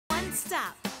can't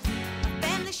stop. A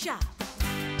family shop.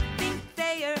 Think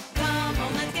Thayer. Come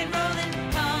on, let's get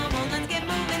rolling. Come on, let's get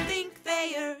moving. Think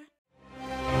Thayer.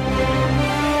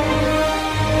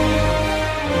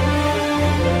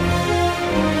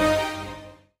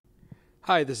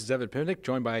 Hi, this is Evan Pinnick,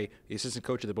 joined by the assistant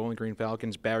coach of the Bowling Green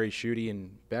Falcons, Barry Schutte.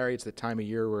 And Barry, it's the time of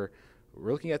year where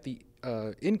we're looking at the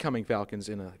incoming Falcons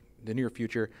in the near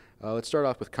future. Let's start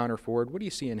off with Connor Ford. What do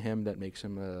you see in him that makes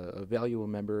him a valuable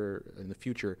member in the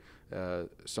future,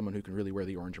 someone who can really wear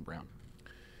the orange and brown?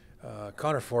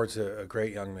 Connor Ford's a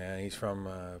great young man. He's from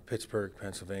Pittsburgh,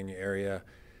 Pennsylvania area.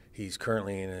 He's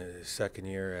currently in his second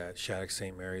year at Shattuck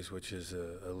St. Mary's, which is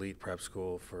an elite prep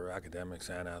school for academics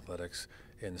and athletics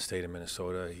in the state of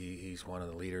Minnesota. He's one of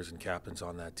the leaders and captains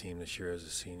on that team this year as a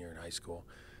senior in high school.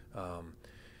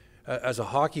 As a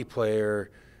hockey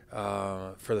player,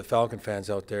 for the Falcon fans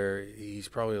out there, he's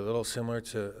probably a little similar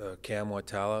to Cam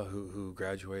Watala, who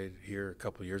graduated here a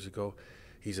couple years ago.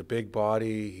 He's a big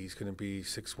body. He's going to be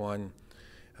 6'1",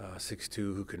 6'2",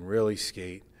 who can really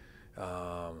skate.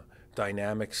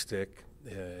 Dynamic stick,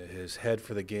 his head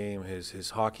for the game,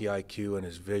 his hockey IQ and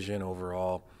his vision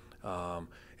overall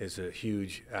is a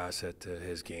huge asset to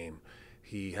his game.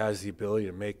 He has the ability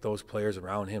to make those players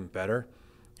around him better,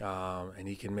 and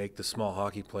he can make the small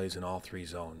hockey plays in all three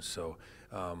zones. So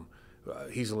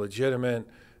he's a legitimate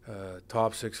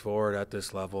top six forward at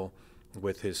this level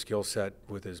with his skill set,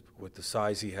 with the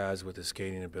size he has, with his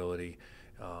skating ability,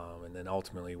 and then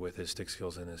ultimately with his stick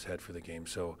skills and his head for the game.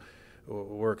 So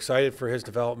we're excited for his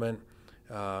development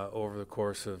over the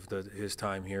course of his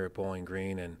time here at Bowling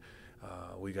Green, and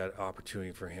we got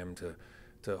opportunity for him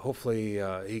to hopefully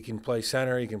he can play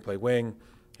center, he can play wing,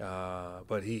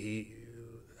 but he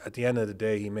at the end of the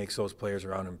day he makes those players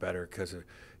around him better because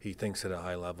he thinks at a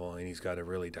high level and he's got a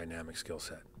really dynamic skill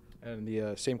set. And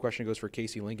the same question goes for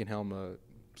Casey Lincolnhelm.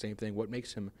 Same thing. What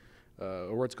makes him,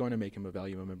 or what's going to make him a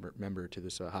valuable member to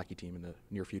this hockey team in the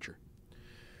near future?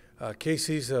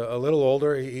 Casey's a little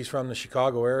older. He's from the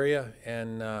Chicago area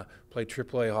and played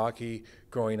AAA hockey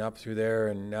growing up through there,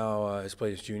 and now has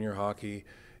played his junior hockey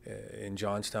in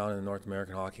Johnstown in the North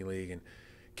American Hockey League. And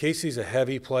Casey's a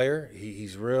heavy player.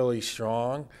 He's really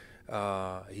strong.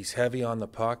 He's heavy on the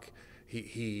puck.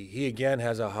 He again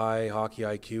has a high hockey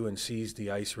IQ and sees the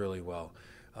ice really well.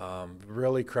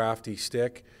 Really crafty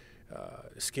stick,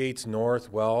 skates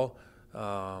north well,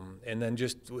 and then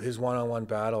just his one-on-one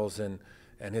battles and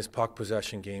his puck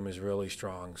possession game is really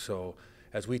strong. So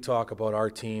as we talk about our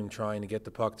team trying to get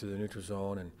the puck to the neutral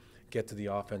zone and get to the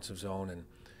offensive zone and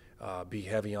be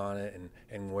heavy on it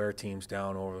and wear teams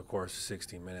down over the course of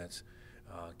 60 minutes,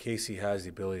 Casey has the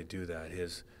ability to do that.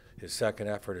 His second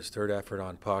effort, his third effort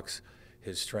on pucks,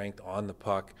 his strength on the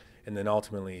puck, and then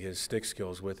ultimately his stick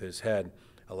skills with his head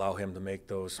allow him to make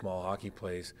those small hockey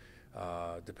plays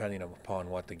depending upon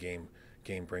what the game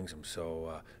brings him.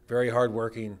 So very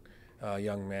hard-working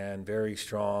young man, very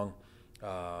strong,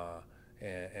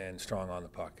 and strong on the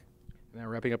puck. Now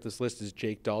wrapping up this list is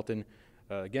Jake Dalton.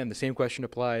 Again, the same question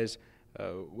applies.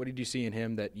 What did you see in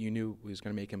him that you knew was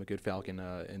going to make him a good Falcon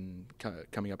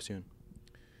coming up soon?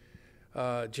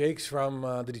 Jake's from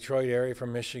the Detroit area,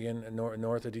 from Michigan,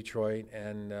 north of Detroit,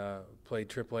 and played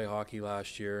AAA hockey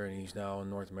last year, and he's now in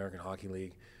North American Hockey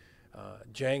League.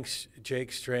 Jake's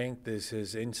strength is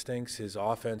his instincts, his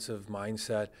offensive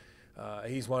mindset.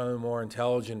 He's one of the more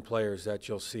intelligent players that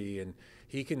you'll see, and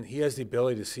he has the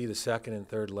ability to see the second and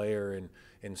third layer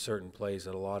in certain plays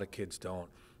that a lot of kids don't.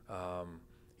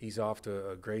 He's off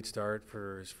to a great start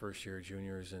for his first year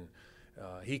juniors, and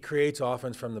he creates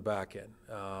offense from the back end.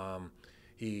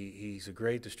 He's a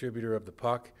great distributor of the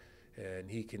puck, and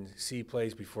he can see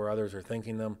plays before others are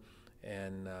thinking them,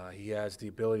 and he has the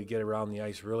ability to get around the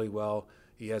ice really well.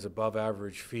 He has above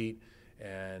average feet,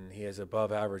 and he has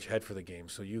above average head for the game.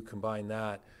 So you combine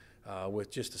that with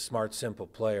just a smart, simple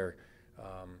player.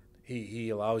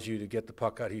 He allows you to get the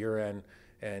puck out of your end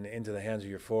and into the hands of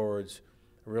your forwards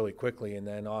really quickly. And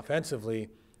then offensively,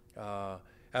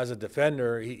 as a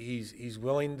defender, he's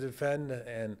willing to defend,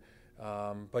 and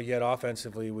but yet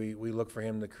offensively, we look for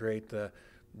him to create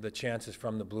the chances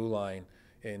from the blue line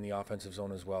in the offensive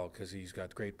zone as well, because he's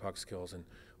got great puck skills. And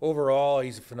overall,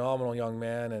 he's a phenomenal young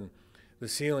man, and the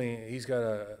ceiling, he's got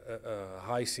a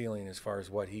high ceiling as far as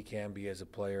what he can be as a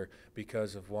player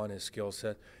because of, one, his skill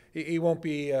set. He won't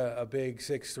be a big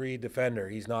 6'3" defender.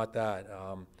 He's not that.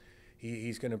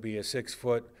 He's going to be a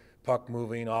 6-foot,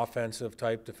 puck-moving,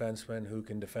 offensive-type defenseman who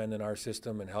can defend in our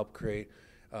system and help create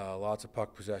lots of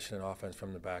puck possession and offense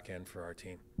from the back end for our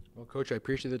team. Well, Coach, I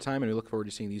appreciate the time, and we look forward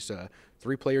to seeing these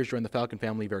three players join the Falcon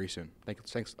family very soon.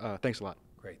 Thanks a lot.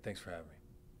 Great. Thanks for having me.